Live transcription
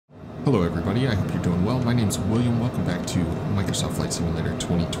Hello everybody, I hope you're doing well. My name's William. Welcome back to Microsoft Flight Simulator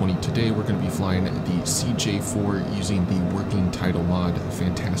 2020. Today we're going to be flying the CJ4 using the working title mod, a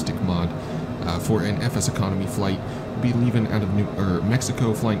fantastic mod for an FSEconomy flight. We'll be leaving out of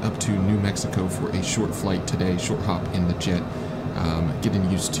Mexico, flying up to New Mexico for a short flight today, short hop in the jet, getting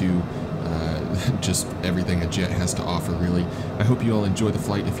used to just everything a jet has to offer, really. I hope you all enjoy the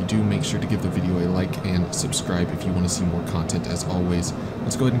flight. If you do, make sure to give the video a like and subscribe if you want to see more content. As always,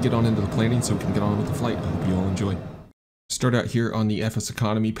 let's go ahead and get on into the planning so we can get on with the flight. I hope you all enjoy. Start out here on the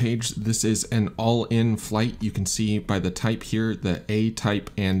FSEconomy page. This is an all-in flight. You can see by the type here, the A type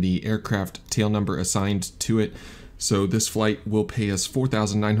and the aircraft tail number assigned to it. So this flight will pay us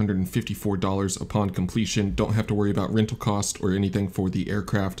 $4,954 upon completion. Don't have to worry about rental cost or anything for the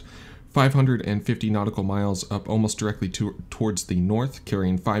aircraft. 550 nautical miles up almost directly towards the north,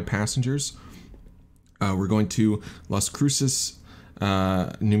 carrying 5 passengers. We're going to Las Cruces,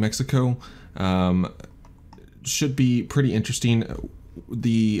 New Mexico. Should be pretty interesting.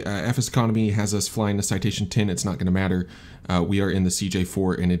 The FSEconomy has us flying the Citation 10. It's not going to matter. We are in the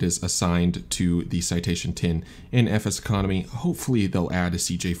CJ4 and it is assigned to the Citation 10 in FSEconomy. Hopefully they'll add a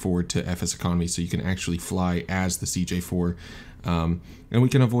CJ4 to FSEconomy so you can actually fly as the CJ4. And we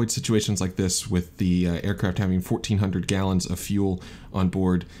can avoid situations like this with the aircraft having 1,400 gallons of fuel on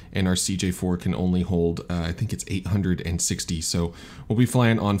board, and our CJ4 can only hold, I think it's 860. So we'll be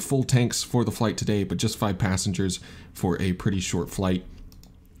flying on full tanks for the flight today, but just 5 passengers for a pretty short flight.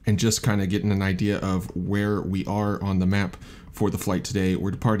 And just kind of getting an idea of where we are on the map for the flight today.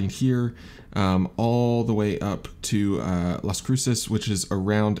 We're departing here all the way up to Las Cruces, which is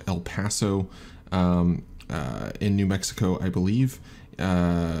around El Paso, in New Mexico, I believe.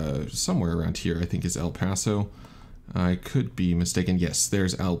 Somewhere around here, I think, is El Paso. I could be mistaken. Yes,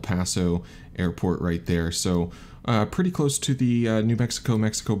 there's El Paso Airport right there. So pretty close to the New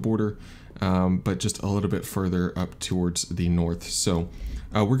Mexico border, but just a little bit further up towards the north. So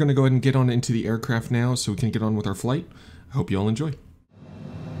we're going to go ahead and get on into the aircraft now so we can get on with our flight. I hope you all enjoy.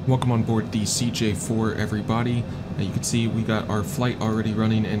 Welcome on board the CJ4, everybody. You can see we got our flight already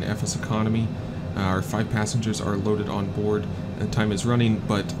running in FSEconomy. Our 5 passengers are loaded on board. The time is running,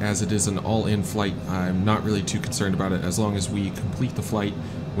 but as it is an all-in flight, I'm not really too concerned about it. As long as we complete the flight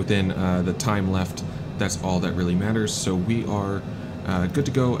within the time left, that's all that really matters. So we are good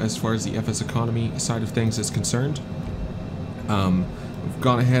to go as far as the FSEconomy side of things is concerned. We've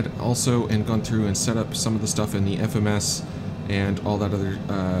gone ahead also and gone through and set up some of the stuff in the FMS and all that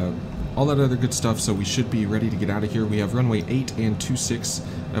other good stuff, so we should be ready to get out of here. We have runway 8 and 26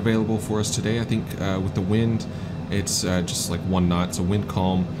 available for us today. I think with the wind, it's just like 1 knot, so wind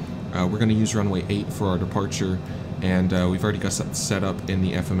calm. We're going to use runway 8 for our departure, and we've already got that set up in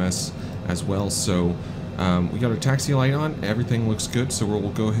the FMS as well. So we got our taxi light on, everything looks good, so we'll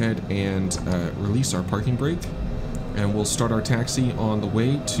go ahead and release our parking brake, and we'll start our taxi on the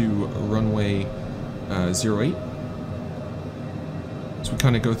way to runway 08. So we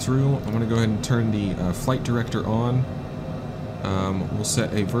kind of go through. I'm going to go ahead and turn the flight director on. We'll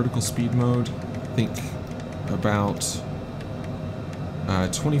set a vertical speed mode. I think about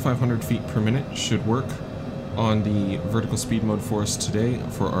 2,500 feet per minute should work on the vertical speed mode for us today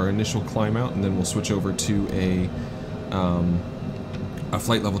for our initial climb out, and then we'll switch over to a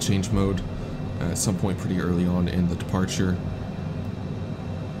flight level change mode at some point pretty early on in the departure.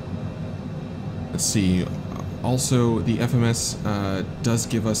 Let's see. Also, the FMS does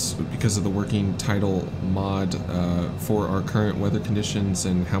give us, because of the working title mod, for our current weather conditions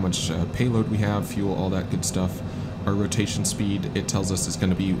and how much payload we have, fuel, all that good stuff, our rotation speed, it tells us it's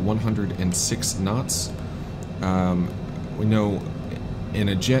going to be 106 knots. We know in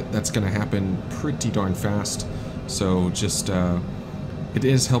a jet that's going to happen pretty darn fast, so just it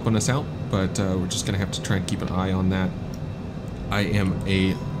is helping us out, but we're just going to have to try and keep an eye on that. I am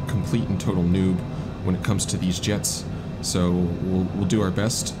a complete and total noob when it comes to these jets, so we'll do our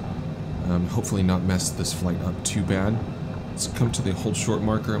best. Hopefully not mess this flight up too bad. Let's come to the hold short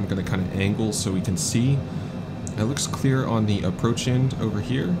marker. I'm going to kind of angle so we can see. It looks clear on the approach end over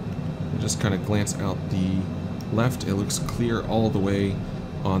here. We'll just kind of glance out the left. It looks clear all the way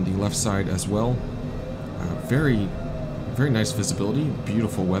on the left side as well. Very nice visibility,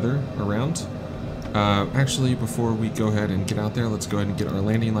 beautiful weather around. Actually, before we go ahead and get out there, let's go ahead and get our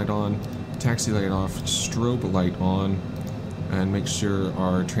landing light on, taxi light off, strobe light on, and make sure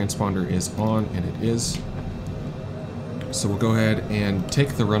our transponder is on, and it is. So we'll go ahead and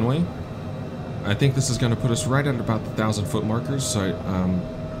take the runway. I think this is going to put us right at about the 1,000-foot markers, so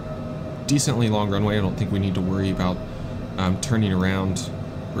decently long runway. I don't think we need to worry about turning around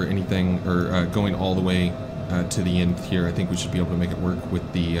or anything, or going all the way to the end here. I think we should be able to make it work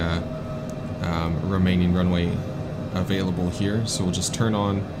with the remaining runway available here. So we'll just turn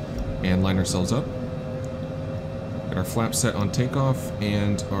on and line ourselves up. Get our flap set on takeoff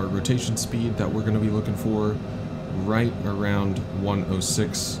and our rotation speed that we're going to be looking for right around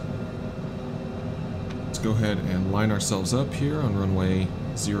 106. Let's go ahead and line ourselves up here on runway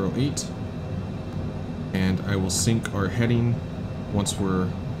 08. And I will sync our heading once we're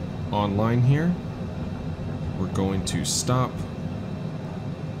online here. We're going to stop.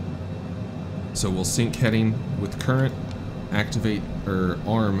 So we'll sync heading with current, activate or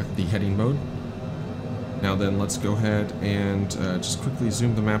arm the heading mode. Now then, let's go ahead and just quickly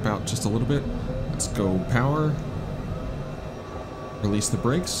zoom the map out just a little bit. Let's go power, release the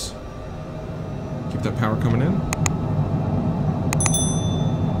brakes, keep that power coming in.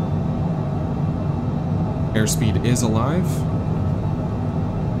 Airspeed is alive.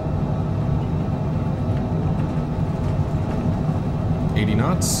 $80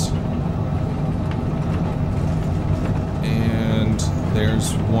 knots. And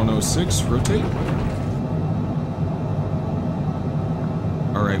there's 106, rotate.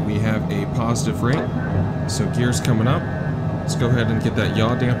 Alright, we have a positive rate, so gears coming up. Let's go ahead and get that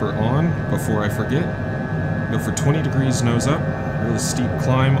yaw damper on before I forget. Go for 20 degrees nose up, really steep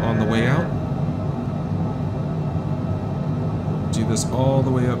climb on the way out. Do this all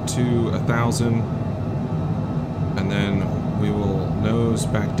the way up to 1,000, and then we will nose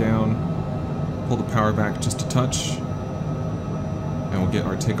back down, pull the power back just a touch, and we'll get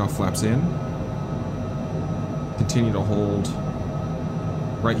our takeoff flaps in. Continue to hold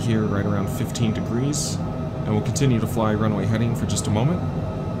right here, right around 15 degrees, and we'll continue to fly runway heading for just a moment.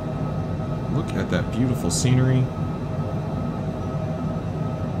 Look at that beautiful scenery.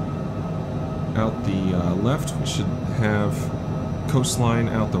 Out the left, we should have coastline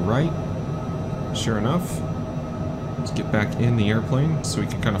out the right. Sure enough. Let's get back in the airplane so we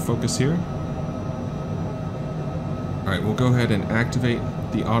can kind of focus here. Alright, we'll go ahead and activate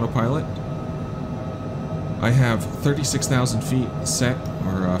the autopilot. I have 36,000 feet set,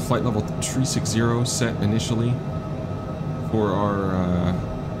 or flight level 360 set initially for our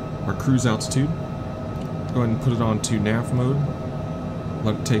cruise altitude. Let's go ahead and put it on to nav mode.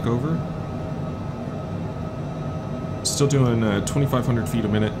 Let it take over. Still doing 2,500 feet a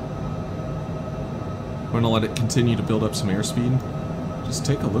minute. I'm going to let it continue to build up some airspeed. Just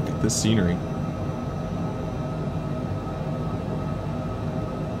take a look at this scenery.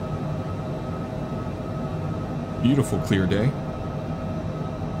 Beautiful clear day.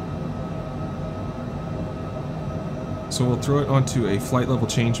 So we'll throw it onto a flight level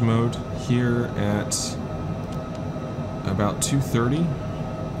change mode here at about 230.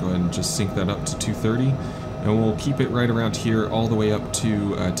 Go ahead and just sync that up to 230. And we'll keep it right around here all the way up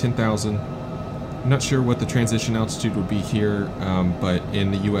to 10,000. I'm not sure what the transition altitude would be here, but in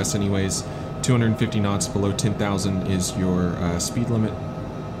the US anyways, 250 knots below 10,000 is your speed limit,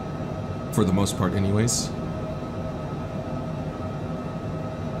 for the most part anyways.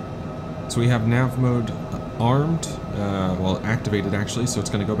 So we have nav mode armed, well activated actually, so it's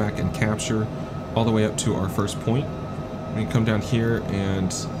going to go back and capture all the way up to our first point. We can come down here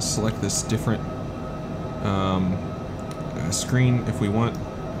and select this different screen if we want.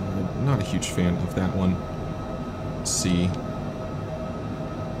 Not a huge fan of that one. Let's see.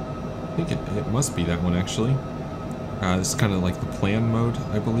 I think it must be that one actually. This is kind of like the plan mode,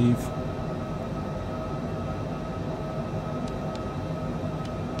 I believe.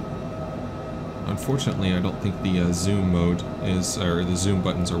 Unfortunately, I don't think the zoom mode is, or the zoom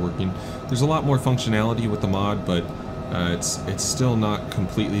buttons are working. There's a lot more functionality with the mod, but it's still not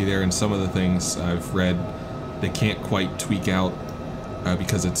completely there, and some of the things I've read they can't quite tweak out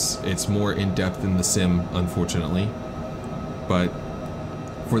because it's more in-depth in the sim, unfortunately. But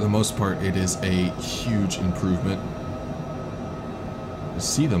for the most part, it is a huge improvement. You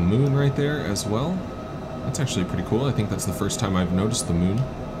see the moon right there as well? That's actually pretty cool. I think that's the first time I've noticed the moon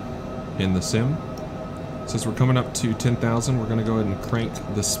in the sim. Since we're coming up to 10,000, we're going to go ahead and crank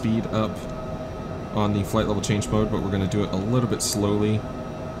the speed up on the flight level change mode, but we're going to do it a little bit slowly.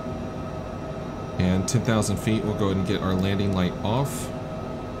 And 10,000 feet, we'll go ahead and get our landing light off.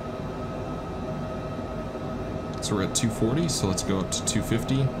 So we're at 240, so let's go up to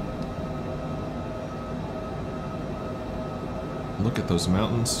 250. Look at those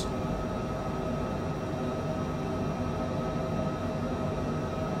mountains.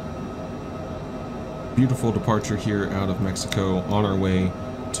 Beautiful departure here out of Mexico on our way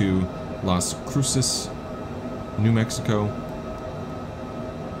to Las Cruces, New Mexico.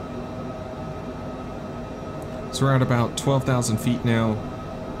 So we're at about 12,000 feet now.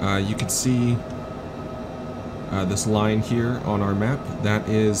 You can see this line here on our map. That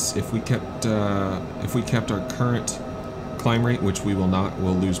is, if we kept our current climb rate, which we will not,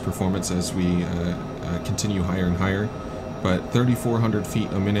 we'll lose performance as we continue higher and higher. But 3,400 feet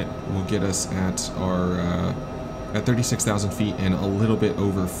a minute will get us at our at 36,000 feet, and a little bit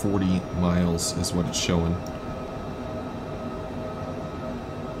over 40 miles is what it's showing.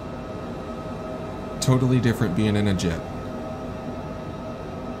 Totally different being in a jet,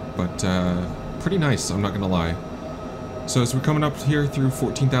 but pretty nice, I'm not gonna lie. So as we're coming up here through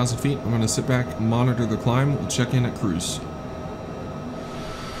 14,000 feet, I'm gonna sit back, monitor the climb, we'll check in at cruise.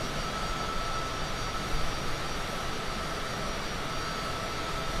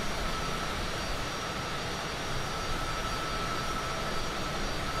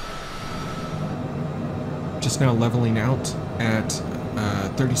 Just now leveling out at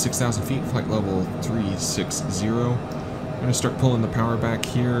 36,000 feet, flight level 360. I'm going to start pulling the power back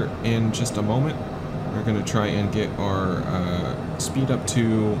here in just a moment. We're going to try and get our speed up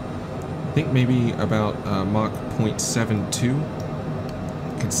to, I think maybe about Mach 0.72. You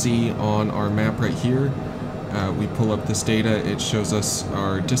can see on our map right here, we pull up this data, it shows us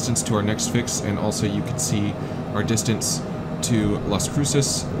our distance to our next fix, and also you can see our distance to Las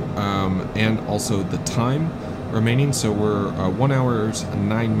Cruces, and also the time remaining. So we're 1 hour and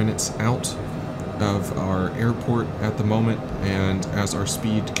 9 minutes out of our airport at the moment, and as our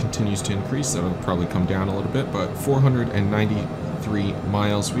speed continues to increase, that'll probably come down a little bit, but 493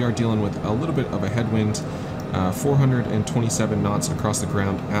 miles. We are dealing with a little bit of a headwind, 427 knots across the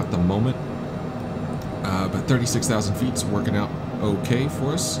ground at the moment, but 36,000 feet is working out okay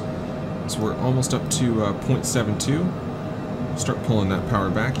for us. So we're almost up to 0.72. Start pulling that power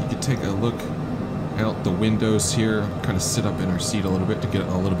back. You could take a look out the windows here, kind of sit up in our seat a little bit to get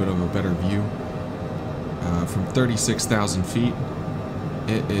a little bit of a better view. From 36,000 feet,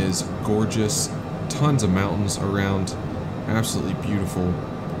 it is gorgeous. Tons of mountains around, absolutely beautiful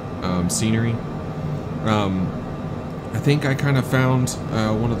scenery. I think I kind of found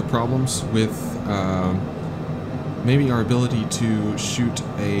one of the problems with maybe our ability to shoot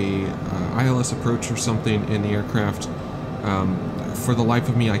a ILS approach or something in the aircraft. For the life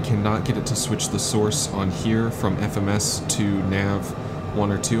of me, I cannot get it to switch the source on here from FMS to nav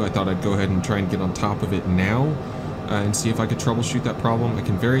 1 or 2. I thought I'd go ahead and try and get on top of it now and see if I could troubleshoot that problem. I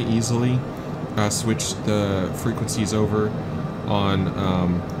can very easily switch the frequencies over on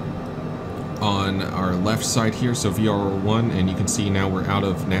our left side here, so VRR1, and you can see now we're out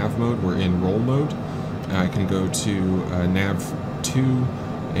of nav mode, we're in roll mode. I can go to nav 2,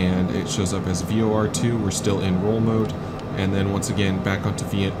 and it shows up as VOR2, we're still in roll mode. And then once again back onto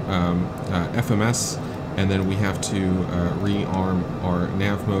FMS, and then we have to rearm our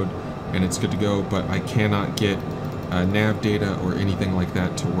nav mode, and it's good to go. But I cannot get nav data or anything like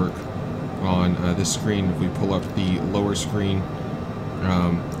that to work on this screen. If we pull up the lower screen,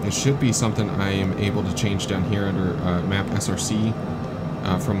 it should be something I am able to change down here under map SRC,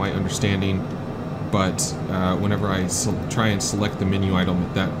 from my understanding. But whenever I try and select the menu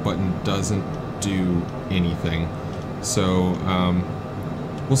item, that button doesn't do anything. So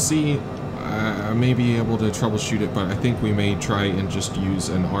we'll see. I may be able to troubleshoot it, but I think we may try and just use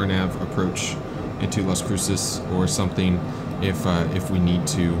an RNAV approach into Las Cruces or something if we need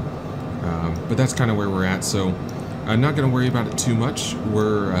to. But that's kind of where we're at. So I'm not going to worry about it too much.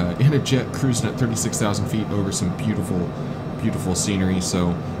 We're in a jet cruising at 36,000 feet over some beautiful, beautiful scenery.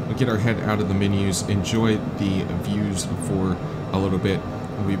 So we'll get our head out of the menus, enjoy the views for a little bit.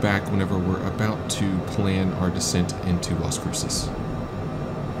 We'll be back whenever we're about to plan our descent into Las Cruces.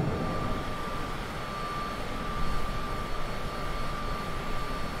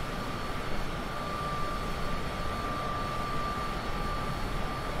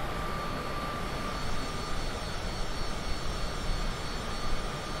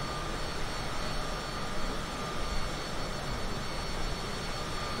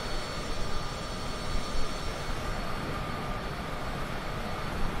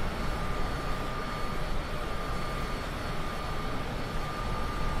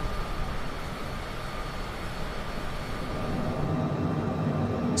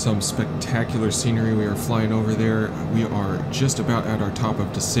 Some spectacular scenery we are flying over there. We are just about at our top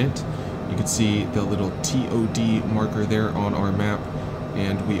of descent. You can see the little TOD marker there on our map,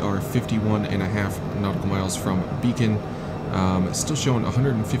 and we are 51.5 nautical miles from Beacon. Still showing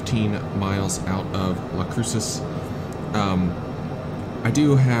 115 miles out of La Cruces. I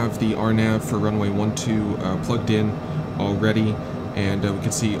do have the RNAV for runway 12 plugged in already, and we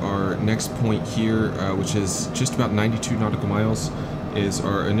can see our next point here, which is just about 92 nautical miles. Is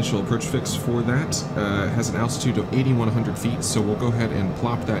our initial approach fix for that. It has an altitude of 8,100 feet, so we'll go ahead and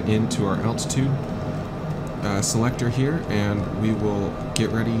plop that into our altitude. selector here, and we will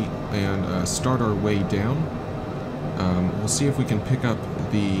get ready and start our way down. We'll see if we can pick up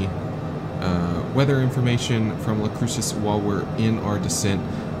the weather information from Cruces while we're in our descent.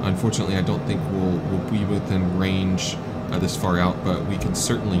 Unfortunately, I don't think we'll be within range this far out, but we can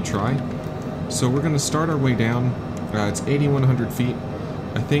certainly try. So we're going to start our way down. It's 8,100 feet.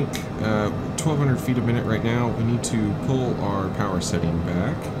 I think 1,200 feet a minute right now. We need to pull our power setting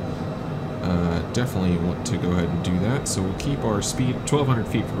back. Definitely want to go ahead and do that. So we'll keep our speed 1,200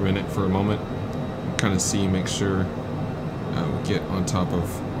 feet per minute for a moment. Kind of see, make sure we get on top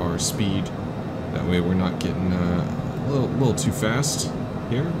of our speed. That way we're not getting a little too fast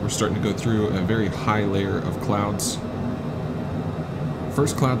here. We're starting to go through a very high layer of clouds.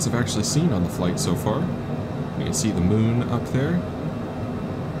 First clouds I've actually seen on the flight so far. You can see the moon up there.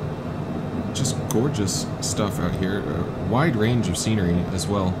 Just gorgeous stuff out here. A wide range of scenery as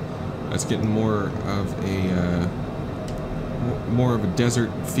well. It's getting more of a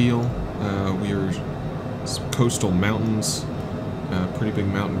desert feel. We are coastal mountains, pretty big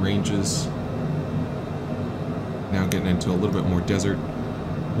mountain ranges. Now getting into a little bit more desert.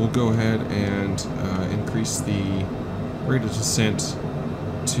 We'll go ahead and increase the rate of descent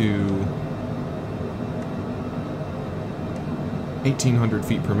to 1,800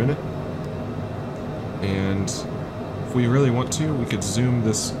 feet per minute. And if we really want to, we could zoom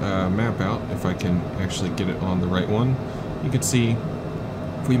this map out if I can actually get it on the right one. You can see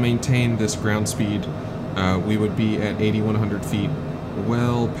if we maintain this ground speed, we would be at 8,100 feet,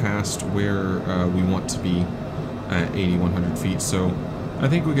 well past where we want to be at 8,100 feet. So I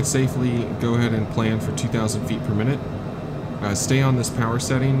think we could safely go ahead and plan for 2,000 feet per minute. Stay on this power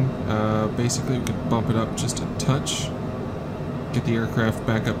setting. Basically, we could bump it up just a touch. Get the aircraft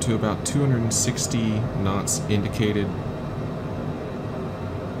back up to about 260 knots indicated.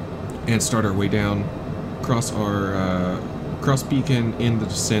 And start our way down. Cross our cross beacon in the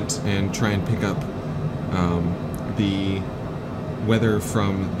descent and try and pick up the weather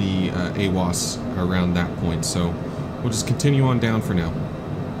from the AWOS around that point. So we'll just continue on down for now.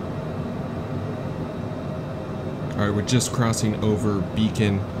 Alright, we're just crossing over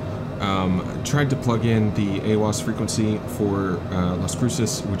beacon. Tried to plug in the AWOS frequency for Las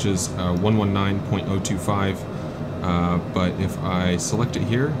Cruces, which is 119.025, but if I select it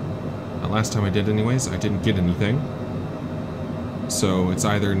here, last time I did anyways, I didn't get anything. So it's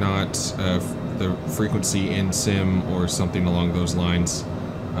either not the frequency in sim or something along those lines,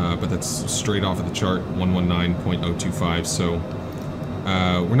 but that's straight off of the chart, 119.025, so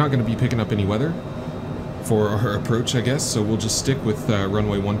we're not going to be picking up any weather for our approach, I guess, so we'll just stick with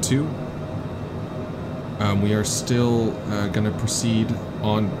runway 12. We are still going to proceed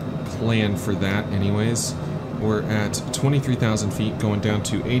on plan for that anyways. We're at 23,000 feet going down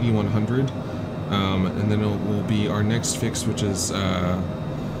to 8,100, and then it will be our next fix, which is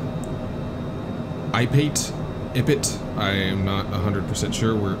IPIT. I am not 100%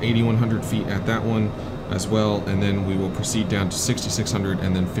 sure. We're 8,100 feet at that one as well, and then we will proceed down to 6,600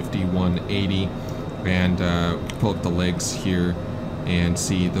 and then 5,180. And pull up the legs here and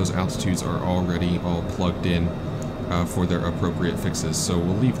see those altitudes are already all plugged in for their appropriate fixes. So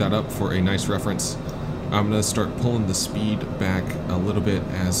we'll leave that up for a nice reference. I'm going to start pulling the speed back a little bit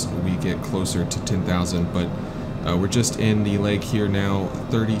as we get closer to 10,000, but we're just in the leg here now,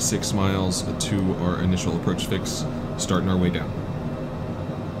 36 miles to our initial approach fix, starting our way down.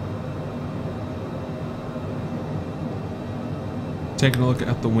 Taking a look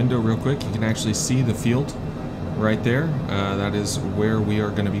at the window real quick, you can actually see the field right there. That is where we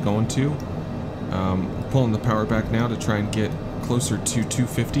are going to be going to. Pulling the power back now to try and get closer to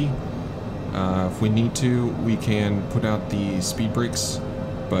 250. If we need to, we can put out the speed brakes,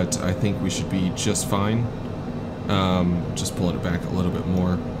 but I think we should be just fine. Just pulling it back a little bit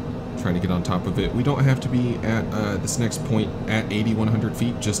more, trying to get on top of it. We don't have to be at this next point at 8,100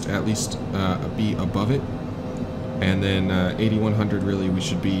 feet, just at least be above it. And then 8,100 really we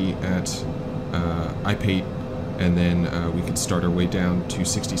should be at IPIT, and then we can start our way down to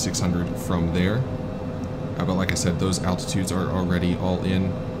 6,600 from there. But like I said, those altitudes are already all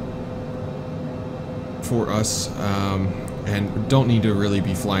in for us, and don't need to really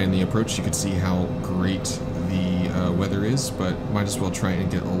be flying the approach. You can see how great the weather is, but might as well try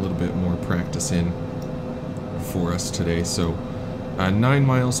and get a little bit more practice in for us today. So 9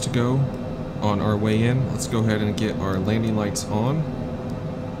 miles to go on our way in. Let's go ahead and get our landing lights on.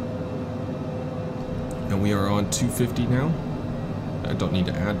 And we are on 250 now. I don't need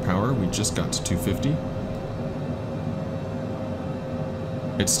to add power, we just got to 250.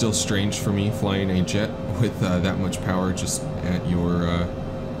 It's still strange for me flying a jet with that much power just at your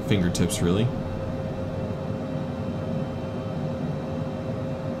fingertips, really.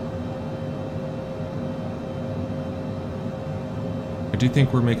 do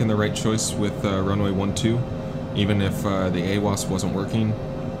think we're making the right choice with runway 12, even if the AWAS wasn't working.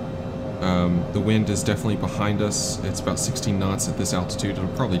 The wind is definitely behind us. It's about 16 knots at this altitude. It'll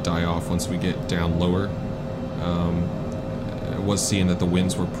probably die off once we get down lower. I was seeing that the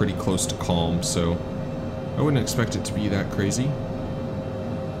winds were pretty close to calm, so I wouldn't expect it to be that crazy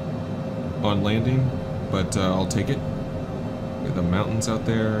on landing, but I'll take it. Look at the mountains out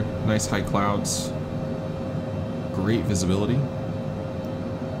there, nice high clouds, great visibility.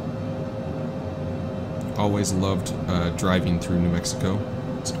 Always loved driving through New Mexico.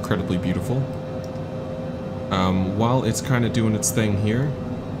 It's incredibly beautiful. While it's kind of doing its thing here,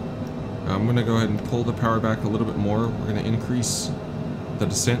 I'm going to go ahead and pull the power back a little bit more. We're going to increase the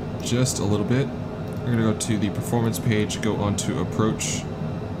descent just a little bit. We're going to go to the performance page, go on to approach.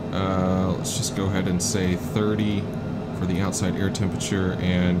 Let's just go ahead and say 30 for the outside air temperature,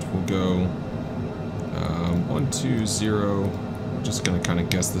 and we'll go 120. I'm just going to kind of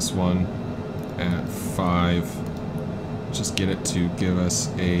guess this one at 5. Just get it to give us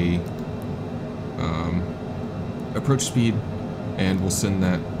a approach speed, and we'll send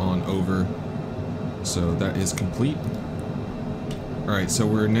that on over. So that is complete. Alright, so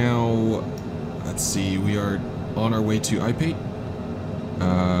we're now, let's see, we are on our way to IPATE,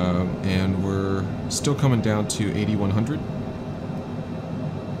 and we're still coming down to 8100.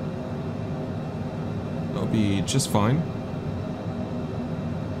 That'll be just fine.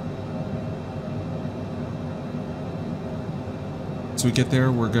 As we get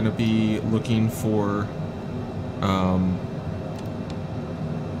there, we're going to be looking for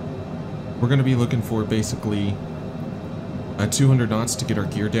basically 200 knots to get our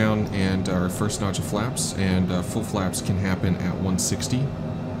gear down and our first notch of flaps, and full flaps can happen at 160.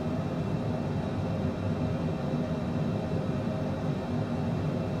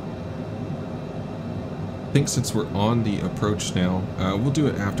 I think since we're on the approach now, we'll do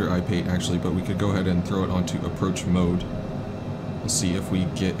it after IPATE actually, but we could go ahead and throw it onto approach mode. We'll see if we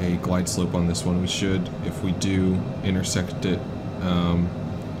get a glide slope on this one. We should, if we do intersect it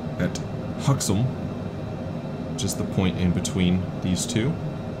at Huxham, just the point in between these two.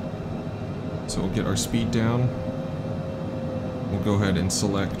 So we'll get our speed down. We'll go ahead and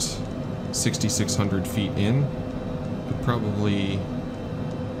select 6,600 feet in. Could probably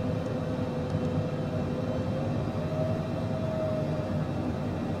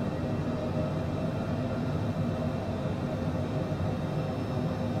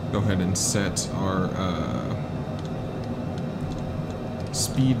go ahead and set our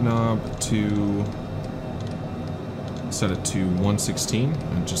speed knob to set it to 116.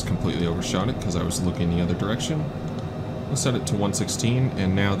 I just completely overshot it because I was looking the other direction. We'll set it to 116,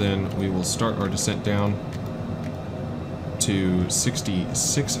 and now then we will start our descent down to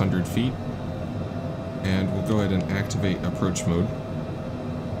 6,600 feet, and we'll go ahead and activate approach mode.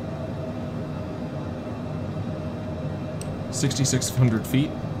 6,600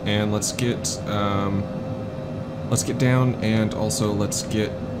 feet, and let's get down, and also let's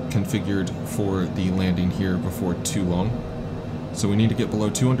get configured for the landing here before too long. So we need to get below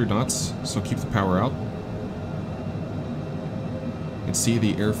 200 knots, so keep the power out. You can see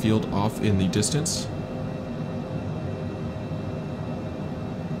the airfield off in the distance.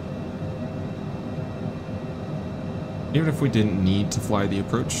 Even if we didn't need to fly the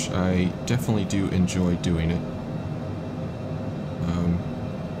approach, I definitely do enjoy doing it.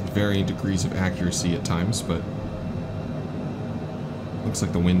 Varying degrees of accuracy at times, but looks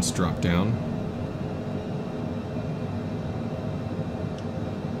like the wind's dropped down.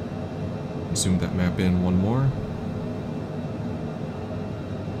 Zoom that map in one more.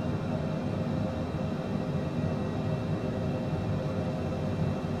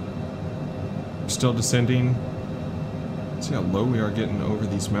 We're still descending. See how low we are getting over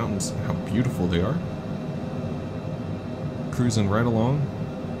these mountains, how beautiful they are. Cruising right along.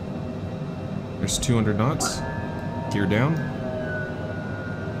 There's 200 knots. Gear down.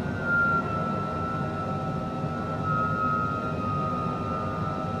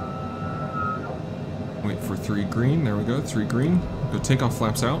 Wait for 3 green. There we go, 3 green. Go take off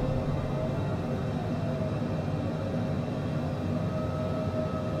flaps out.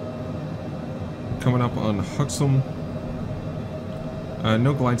 Coming up on Huxham.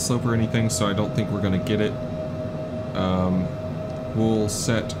 No glide slope or anything, so I don't think we're going to get it. We'll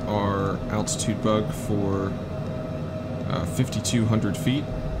set our altitude bug for 5,200 feet.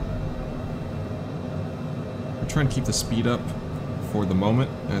 We're trying to keep the speed up for the moment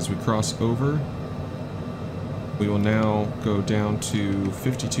as we cross over. We will now go down to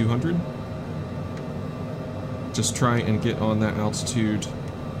 5,200. Just try and get on that altitude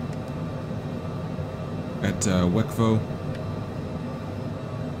at Wekvo.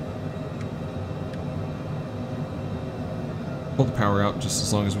 pull the power out just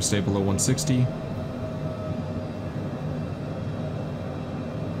as long as we stay below 160.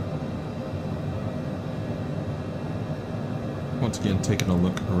 Once again, taking a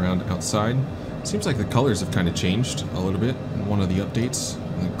look around outside. Seems like the colors have kind of changed a little bit in one of the updates.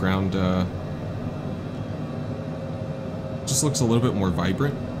 The ground just looks a little bit more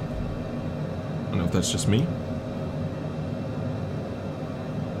vibrant. I don't know if that's just me.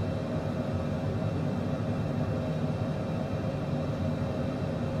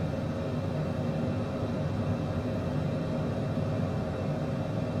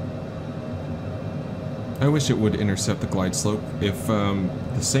 I wish it would intercept the glide slope. If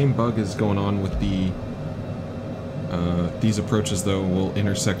the same bug is going on with the these approaches, though, we'll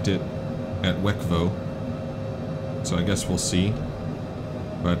intersect it at Wekvo. So I guess we'll see.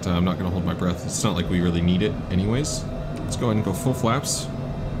 But I'm not going to hold my breath. It's not like we really need it anyways. Let's go ahead and go full flaps.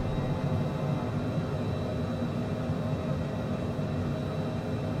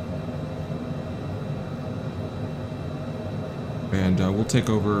 And we'll take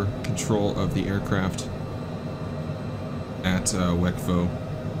over control of the aircraft at Wekvo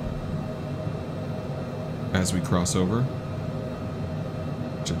as we cross over,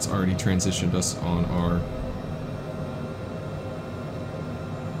 which it's already transitioned us on our,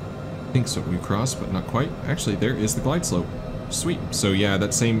 I think so, we crossed, but not quite. Actually, there is the glide slope. Sweet. So yeah,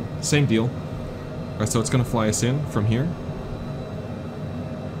 that same deal. Alright, so it's gonna fly us in from here.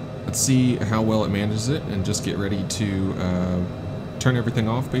 Let's see how well it manages it and just get ready to turn everything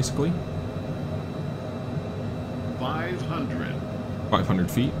off, basically.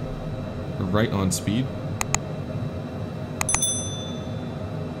 500 feet. We're right on speed.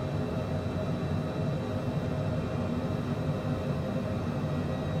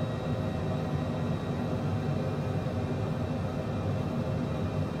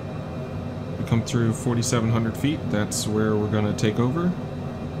 We come through 4,700 feet. That's where we're going to take over.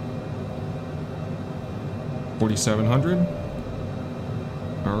 4,700.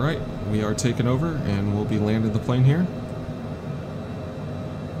 Alright, we are taking over and we'll be landing the plane here.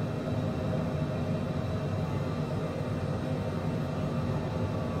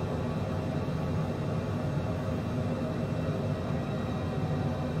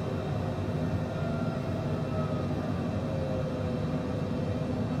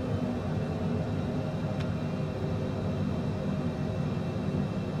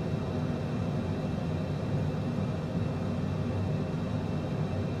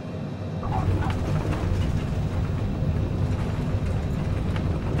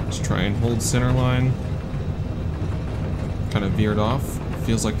 Try and hold center line. Kind of veered off.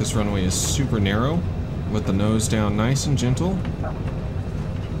 Feels like this runway is super narrow. Let the nose down nice and gentle.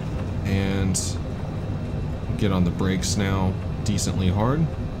 And get on the brakes now decently hard.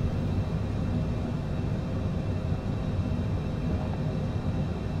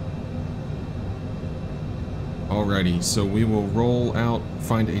 Alrighty, so we will roll out,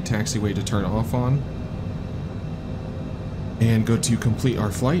 find a taxiway to turn off on, and go to complete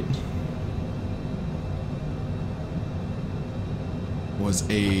our flight. Was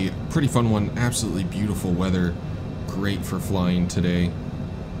a pretty fun one, absolutely beautiful weather, great for flying today.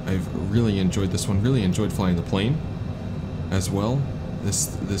 I've really enjoyed this one, really enjoyed flying the plane as well. This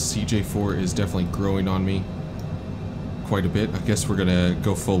CJ4 is definitely growing on me quite a bit. I guess we're gonna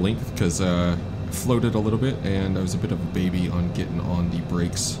go full length because I floated a little bit and I was a bit of a baby on getting on the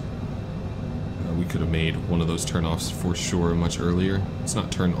brakes. We could have made one of those turnoffs for sure much earlier. Let's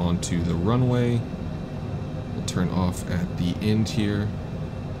not turn onto the runway. We'll turn off at the end here.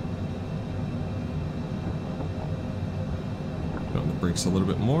 Put on the brakes a little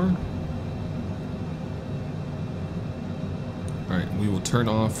bit more. Alright, we will turn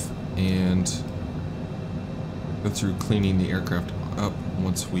off and go through cleaning the aircraft up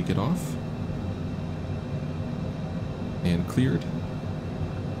once we get off. And cleared.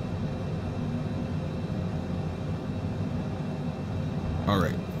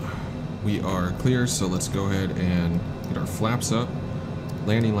 Alright, we are clear, so let's go ahead and get our flaps up,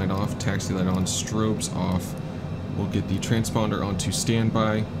 landing light off, taxi light on, strobes off. We'll get the transponder onto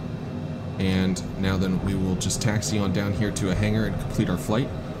standby, and now then we will just taxi on down here to a hangar and complete our flight.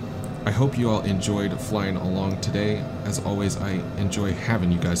 I hope you all enjoyed flying along today. As always, I enjoy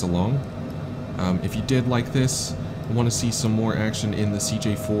having you guys along. If you did like this, want to see some more action in the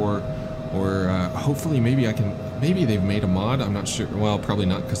CJ4, or hopefully maybe maybe they've made a mod, I'm not sure. Well, probably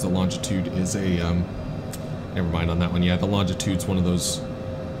not, because the Longitude is a, never mind on that one. Yeah, the Longitude's one of those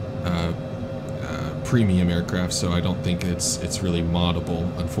premium aircraft, so I don't think it's really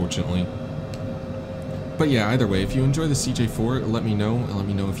moddable, unfortunately. But yeah, either way, if you enjoy the CJ4, let me know, and let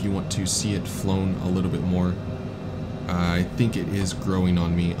me know if you want to see it flown a little bit more. I think it is growing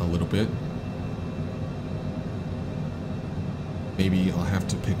on me a little bit. Maybe I'll have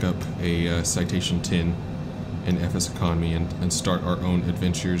to pick up a Citation 10 in FSEconomy and start our own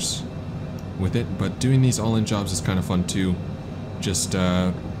adventures with it. But doing these all-in jobs is kind of fun too. Just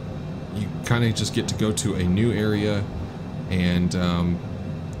you kind of just get to go to a new area and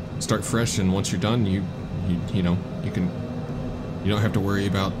start fresh. And once you're done, you don't have to worry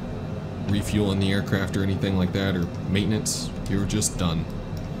about refueling the aircraft or anything like that, or maintenance. You're just done.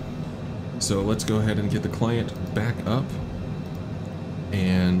 So let's go ahead and get the client back up,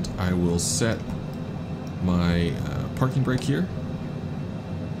 and I will set my parking brake here.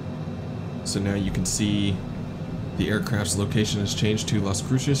 So now you can see the aircraft's location has changed to Las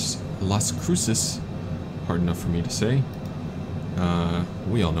Cruces. Hard enough for me to say.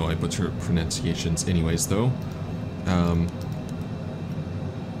 We all know I butcher pronunciations anyways, though.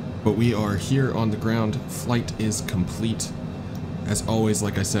 But we are here on the ground. Flight is complete. As always,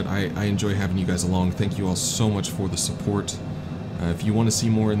 like I said, I enjoy having you guys along. Thank you all so much for the support. If you want to see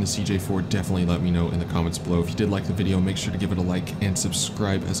more in the CJ4, definitely let me know in the comments below. If you did like the video, make sure to give it a like and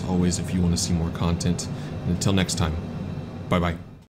subscribe as always if you want to see more content. And until next time, bye-bye.